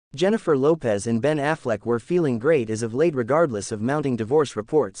Jennifer Lopez and Ben Affleck were feeling great as of late regardless of mounting divorce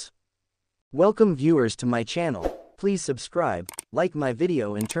reports. Welcome viewers to my channel. Please subscribe, like my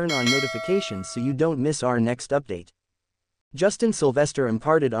video and turn on notifications so you don't miss our next update. Sylvester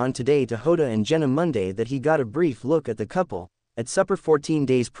imparted on Today to Hoda and Jenna Monday that he got a brief look at the couple at supper 14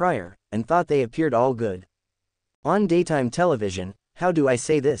 days prior, and thought they appeared all good. On daytime television, how do I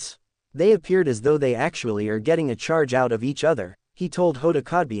say this? They appeared as though they actually are getting a charge out of each other, he told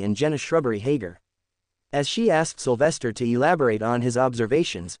Hoda and Jenna Shrubbery Hager. As she asked Sylvester to elaborate on his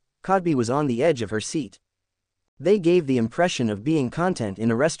observations, Codby was on the edge of her seat. They gave the impression of being content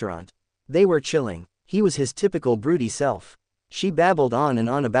in a restaurant. They were chilling. He was his typical broody self. She babbled on and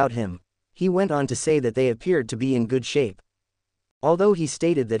on about him. He went on to say that they appeared to be in good shape. Although he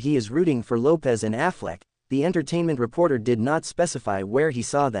stated that he is rooting for Lopez and Affleck, the entertainment reporter did not specify where he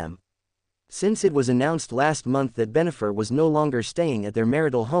saw them. Since it was announced last month that Jennifer was no longer staying at their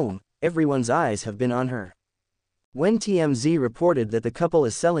marital home, everyone's eyes have been on her. When TMZ reported that the couple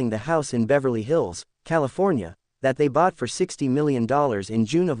is selling the house in Beverly Hills, California, that they bought for $60 million in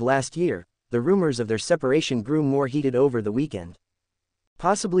June of last year, the rumors of their separation grew more heated over the weekend.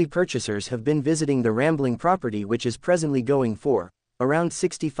 Possibly purchasers have been visiting the rambling property, which is presently going for around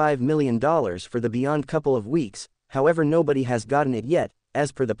 $65 million for the beyond couple of weeks. However, nobody has gotten it yet,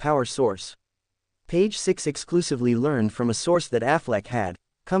 as per the Power source. Page 6 exclusively learned from a source that Affleck had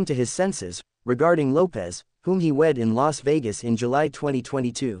come to his senses regarding Lopez, whom he wed in Las Vegas in July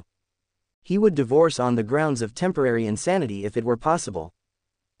 2022. He would divorce on the grounds of temporary insanity if it were possible.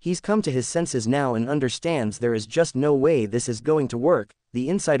 He's come to his senses now and understands there is just no way this is going to work, the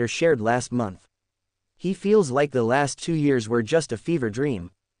insider shared last month. He feels like the last 2 years were just a fever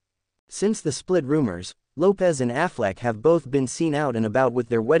dream. Since the split, rumors, Lopez and Affleck have both been seen out and about with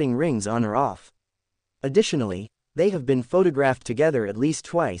their wedding rings on or off. Additionally, they have been photographed together at least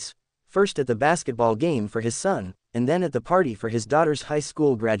twice, first at the basketball game for his son, and then at the party for his daughter's high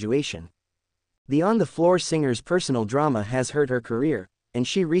school graduation. The on-the-floor singer's personal drama has hurt her career, and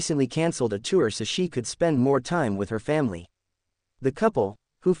she recently canceled a tour so she could spend more time with her family. The couple,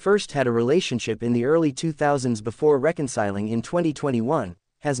 who first had a relationship in the early 2000s before reconciling in 2021,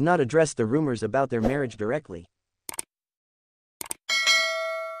 has not addressed the rumors about their marriage directly.